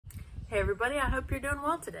Hey everybody, I hope you're doing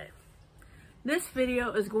well today. This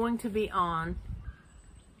video is going to be on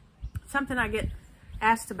something I get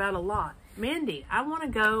asked about a lot. Mandy, I want to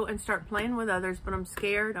go and start playing with others, but I'm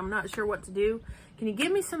scared. I'm not sure what to do. Can you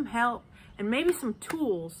give me some help and maybe some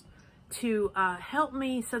tools to help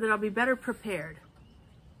me so that I'll be better prepared?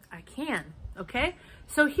 I can, okay?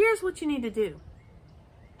 So here's what you need to do,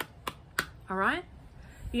 all right?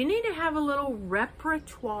 You need to have a little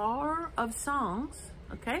repertoire of songs,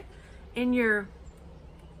 okay, in your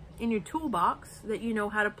toolbox that you know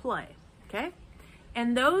how to play, okay?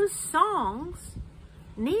 And those songs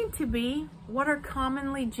need to be what are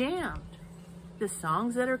commonly jammed, the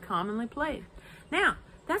songs that are commonly played. Now,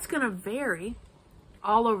 that's going to vary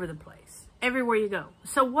all over the place, everywhere you go.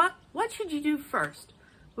 So what should you do first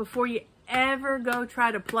before you ever go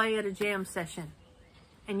try to play at a jam session?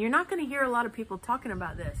 And you're not going to hear a lot of people talking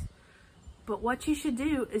about this, but what you should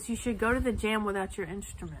do is you should go to the jam without your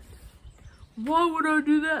instrument. Why would I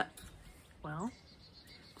do that? Well,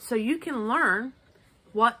 so you can learn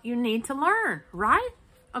what you need to learn, right?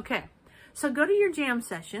 Okay, so go to your jam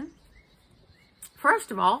session.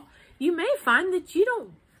 First of all, you may find that you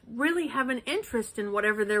don't really have an interest in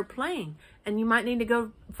whatever they're playing, and you might need to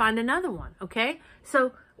go find another one, okay?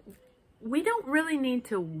 So we don't really need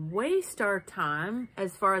to waste our time,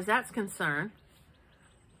 as far as that's concerned,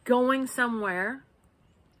 going somewhere,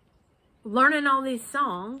 learning all these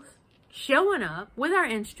songs, showing up with our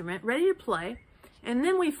instrument, ready to play, and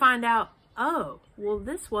then we find out, oh, well,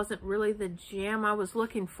 this wasn't really the jam I was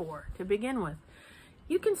looking for to begin with.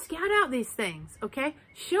 You can scout out these things, okay?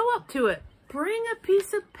 Show up to it. Bring a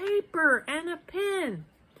piece of paper and a pen,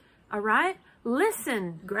 all right?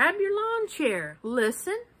 Listen, grab your lawn chair,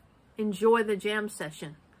 listen, enjoy the jam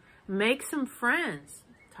session. Make some friends,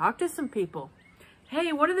 talk to some people.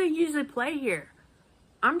 Hey, what do they usually play here?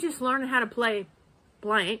 I'm just learning how to play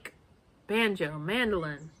blank, banjo,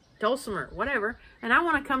 mandolin, dulcimer, whatever, and I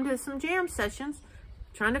want to come to some jam sessions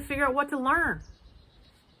trying to figure out what to learn.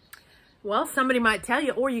 Well, somebody might tell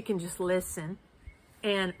you, or you can just listen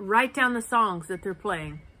and write down the songs that they're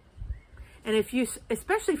playing. And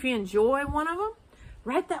especially if you enjoy one of them,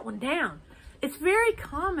 write that one down. It's very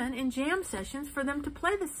common in jam sessions for them to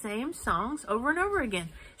play the same songs over and over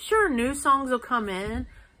again. Sure, new songs will come in.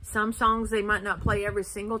 Some songs they might not play every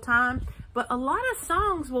single time, but a lot of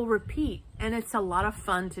songs will repeat, and it's a lot of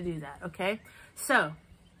fun to do that, okay? So,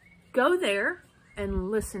 go there and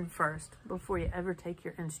listen first before you ever take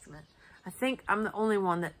your instrument. I think I'm the only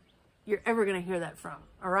one that you're ever going to hear that from,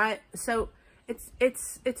 all right? So,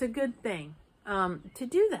 it's a good thing to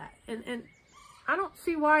do that, and I don't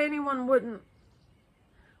see why anyone wouldn't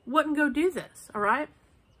go do this, all right?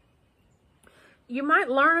 You might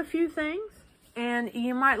learn a few things, and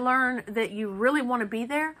you might learn that you really want to be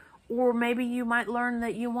there, or maybe you might learn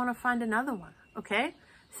that you want to find another one, okay?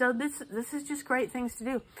 So this is just great things to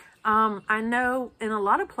do. I know in a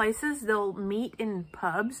lot of places they'll meet in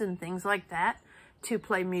pubs and things like that to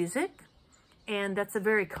play music, and that's a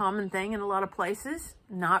very common thing in a lot of places.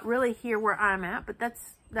 Not really here where I'm at, but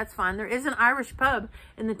that's fine. There is an Irish pub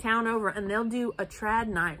in the town over, and they'll do a trad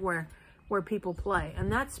night where people play, and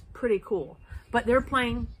that's pretty cool. But they're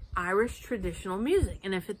playing Irish traditional music,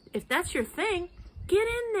 and if that's your thing, get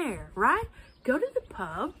in there, right? Go to the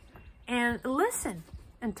pub and listen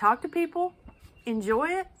and talk to people, enjoy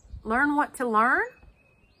it, learn what to learn,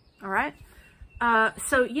 all right?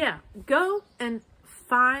 So yeah, go and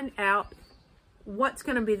find out what's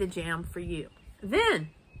going to be the jam for you. Then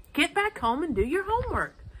get back home and do your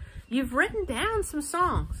homework. You've written down some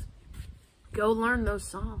songs. Go learn those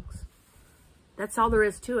songs. That's all there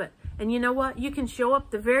is to it. And you know what? You can show up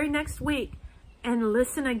the very next week and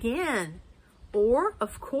listen again. Or,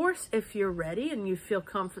 of course, if you're ready and you feel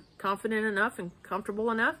confident enough and comfortable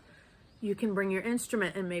enough, you can bring your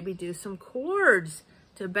instrument and maybe do some chords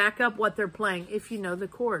to back up what they're playing if you know the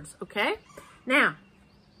chords, okay? Now,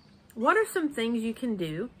 what are some things you can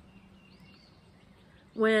do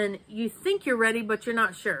when you think you're ready but you're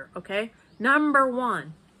not sure, okay? Number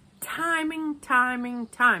one, timing, timing,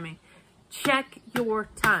 timing. Check your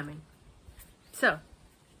timing. So,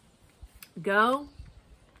 go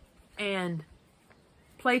and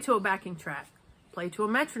play to a backing track, play to a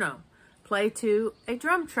metronome, play to a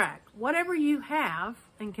drum track, whatever you have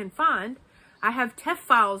and can find. I have TEF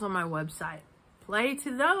files on my website. Play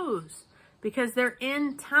to those because they're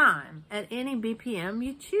in time at any BPM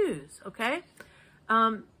you choose, okay?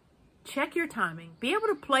 Check your timing. Be able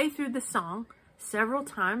to play through the song several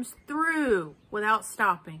times through without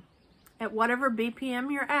stopping at whatever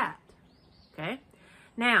BPM you're at, okay?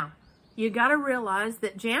 Now, you got to realize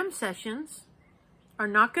that jam sessions are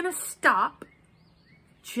not going to stop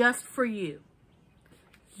just for you.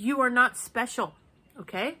 You are not special,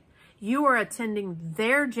 okay? You are attending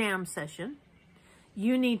their jam session.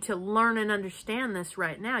 You need to learn and understand this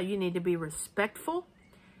right now. You need to be respectful,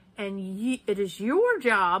 and it is your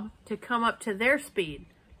job to come up to their speed,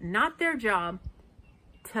 not their job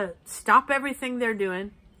to stop everything they're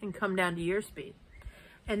doing and come down to your speed.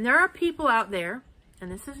 And there are people out there,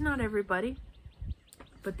 and this is not everybody,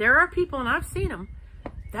 but there are people, and I've seen them,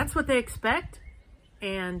 that's what they expect,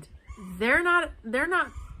 and they're not,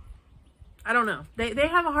 I don't know. They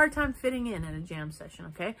have a hard time fitting in at a jam session,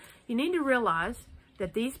 okay? You need to realize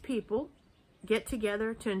that these people get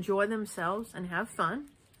together to enjoy themselves and have fun.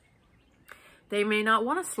 They may not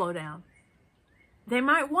want to slow down. They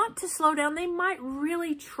might want to slow down. They might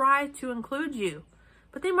really try to include you,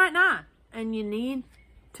 but they might not. And you need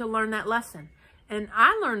to learn that lesson. And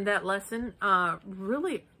I learned that lesson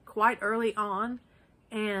really quite early on,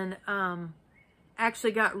 and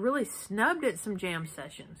actually got really snubbed at some jam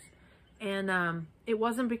sessions. And it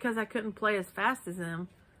wasn't because I couldn't play as fast as them.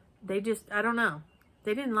 They just, I don't know.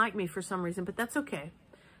 They didn't like me for some reason, but that's okay.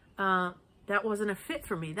 That wasn't a fit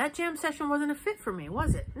for me. That jam session wasn't a fit for me,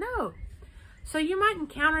 was it? No. So you might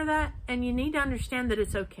encounter that, and you need to understand that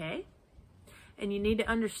it's okay. And you need to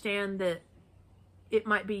understand that it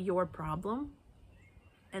might be your problem.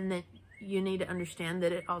 And that you need to understand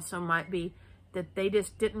that it also might be that they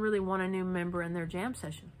just didn't really want a new member in their jam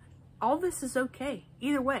session. All this is okay,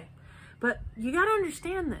 either way. But you got to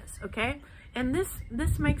understand this, okay? And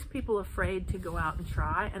this makes people afraid to go out and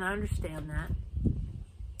try, and I understand that.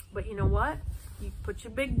 But you know what? You put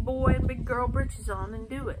your big boy and big girl britches on and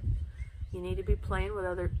do it. You need to be playing with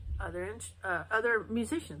other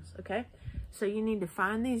musicians, okay? So you need to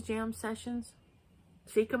find these jam sessions,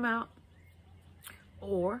 seek them out,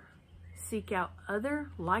 or seek out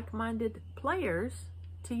other like-minded players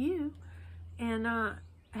to you and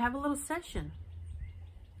have a little session.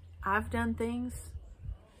 I've done things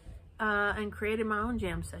and created my own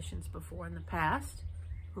jam sessions before in the past.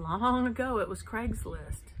 Long ago, it was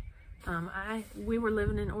Craigslist. We were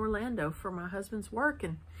living in Orlando for my husband's work,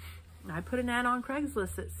 and I put an ad on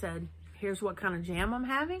Craigslist that said, here's what kind of jam I'm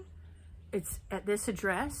having. It's at this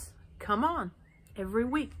address. Come on. Every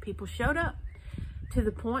week, people showed up, to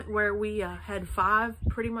the point where we had 5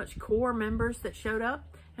 pretty much core members that showed up,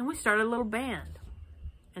 and we started a little band,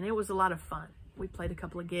 and it was a lot of fun. We played a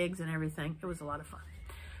couple of gigs and everything. It was a lot of fun.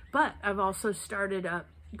 But I've also started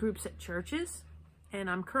groups at churches, and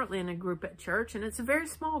I'm currently in a group at church, and it's a very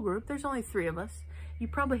small group. There's only 3 of us. You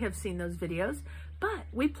probably have seen those videos, but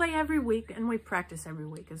we play every week, and we practice every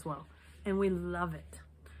week as well, and we love it.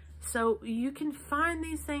 So you can find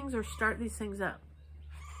these things or start these things up,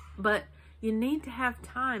 but you need to have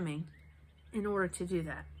timing in order to do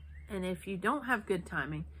that. And if you don't have good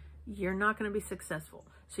timing, you're not going to be successful.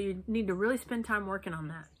 So you need to really spend time working on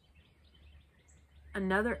that.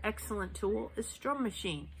 Another excellent tool is Strum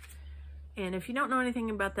Machine. And if you don't know anything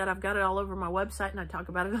about that, I've got it all over my website, and I talk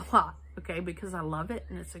about it a lot, okay, because I love it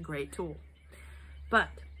and it's a great tool. But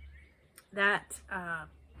that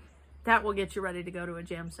will get you ready to go to a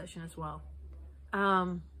jam session as well.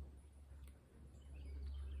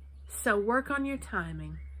 So work on your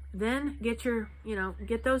timing. Then get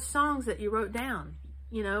get those songs that you wrote down,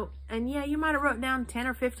 and yeah, you might have wrote down 10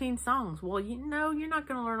 or 15 songs. Well, you're not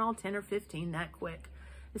going to learn all 10 or 15 that quick.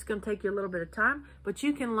 It's going to take you a little bit of time, but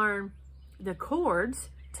you can learn the chords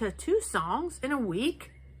to 2 songs in a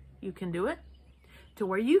week. You can do it to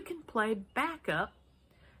where you can play backup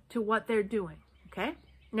to what they're doing, okay?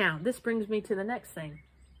 Now, this brings me to the next thing.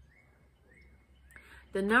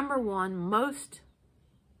 The number one most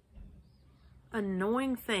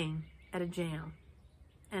annoying thing at a jam,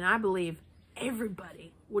 and I believe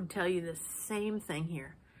everybody would tell you the same thing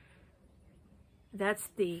here. That's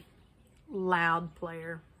the loud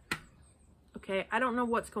player. Okay, I don't know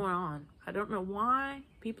what's going on. I don't know why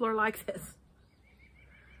people are like this.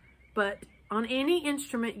 But on any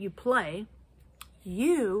instrument you play,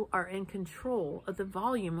 you are in control of the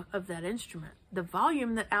volume of that instrument, the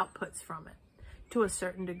volume that outputs from it to a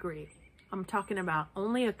certain degree. I'm talking about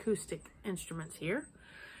only acoustic instruments here,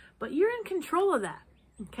 but you're in control of that,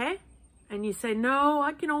 okay? And you say, no,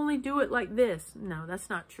 I can only do it like this. No, that's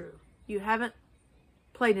not true. You haven't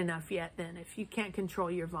played enough yet then if you can't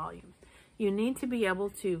control your volume. You need to be able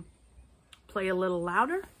to play a little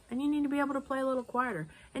louder, and you need to be able to play a little quieter.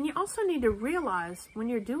 And you also need to realize when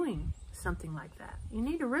you're doing something like that, you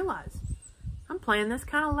need to realize, I'm playing this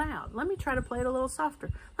kind of loud. Let me try to play it a little softer.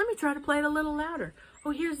 Let me try to play it a little louder.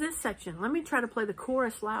 Oh, here's this section. Let me try to play the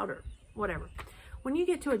chorus louder. Whatever. When you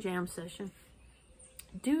get to a jam session,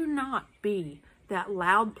 do not be that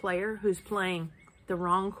loud player who's playing the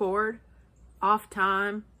wrong chord, off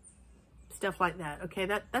time, stuff like that. Okay,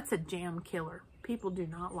 that's a jam killer. People do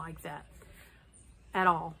not like that at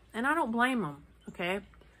all, and I don't blame them. Okay,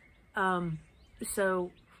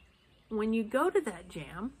 so when you go to that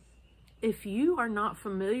jam, if you are not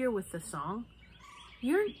familiar with the song,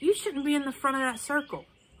 you shouldn't be in the front of that circle.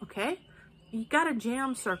 Okay, you got a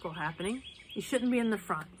jam circle happening. You shouldn't be in the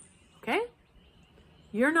front. Okay,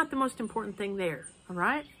 you're not the most important thing there. All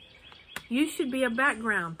right, you should be a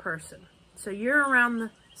background person. So you're around the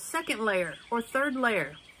second layer or third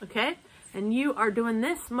layer. Okay, and you are doing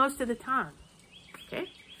this most of the time. Okay,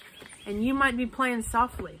 and you might be playing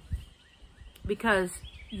softly because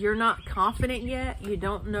you're not confident yet. You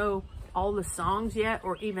don't know all the songs yet,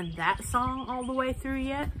 or even that song all the way through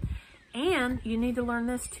yet. And you need to learn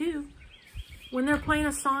this too. When they're playing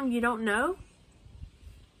a song you don't know,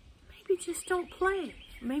 maybe just don't play.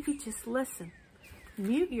 Maybe just listen.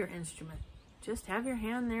 Mute your instrument. Just have your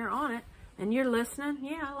hand there on it and you're listening.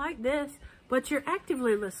 Yeah, I like this. But you're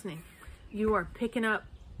actively listening. You are picking up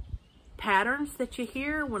patterns that you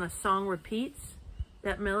hear when a song repeats.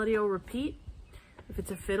 That melody will repeat. If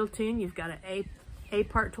it's a fiddle tune, you've got an A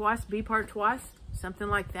part twice, B part twice, something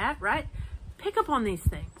like that, right? Pick up on these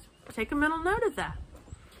things. Take a mental note of that.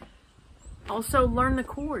 Also, learn the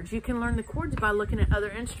chords. You can learn the chords by looking at other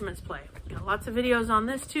instruments play. Got lots of videos on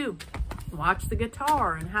this too. Watch the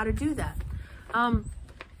guitar and how to do that.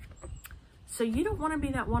 So you don't want to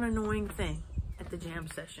be that one annoying thing at the jam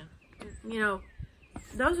session. You know,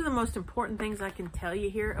 those are the most important things I can tell you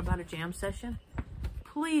here about a jam session.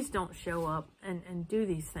 Please don't show up and do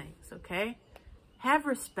these things, okay? Have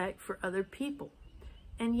respect for other people.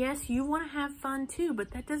 And yes, you want to have fun too,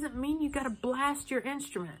 but that doesn't mean you got to blast your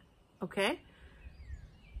instrument, okay?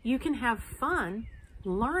 You can have fun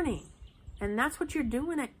learning, and that's what you're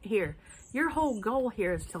doing here. Your whole goal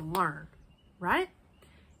here is to learn, right?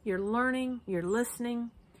 You're learning, you're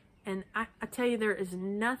listening, and I tell you, there is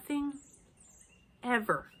nothing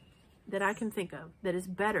ever that I can think of that is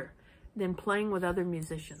better than playing with other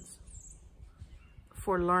musicians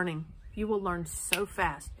for learning. You will learn so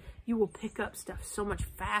fast. You will pick up stuff so much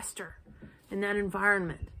faster in that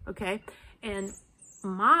environment, okay? And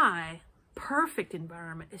my perfect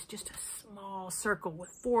environment is just a small circle with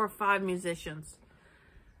 4 or 5 musicians.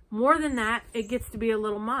 More than that, it gets to be a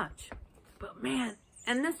little much. But man,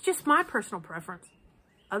 and that's just my personal preference.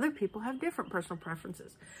 Other people have different personal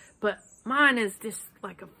preferences. But mine is just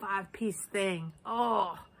like a 5-piece thing.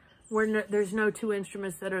 Oh, where there's no 2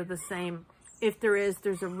 instruments that are the same. If there is,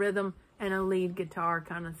 there's a rhythm and a lead guitar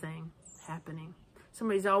kind of thing happening.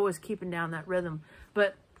 Somebody's always keeping down that rhythm.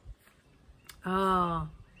 But, oh,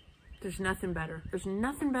 there's nothing better. There's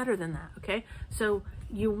nothing better than that, okay? So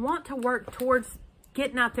you want to work towards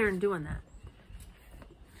getting out there and doing that.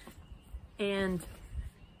 And,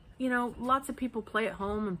 you know, lots of people play at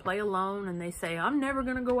home and play alone, and they say, I'm never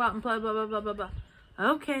going to go out and play, blah, blah, blah, blah, blah.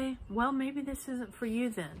 Okay, well, maybe this isn't for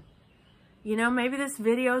you then. You know, maybe this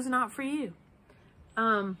video is not for you.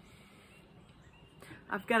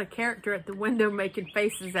 I've got a character at the window making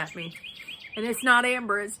faces at me. And it's not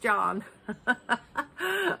Amber, it's John.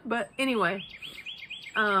 But anyway,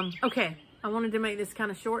 okay, I wanted to make this kind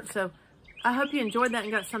of short, so I hope you enjoyed that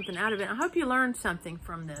and got something out of it. I hope you learned something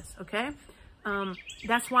from this, okay?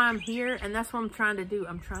 That's why I'm here, and that's what I'm trying to do.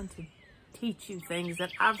 I'm trying to teach you things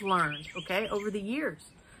that I've learned, okay, over the years.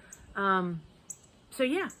 So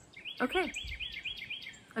yeah, okay.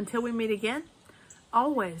 Until we meet again,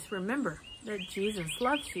 always remember that Jesus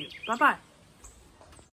loves you. Bye-bye.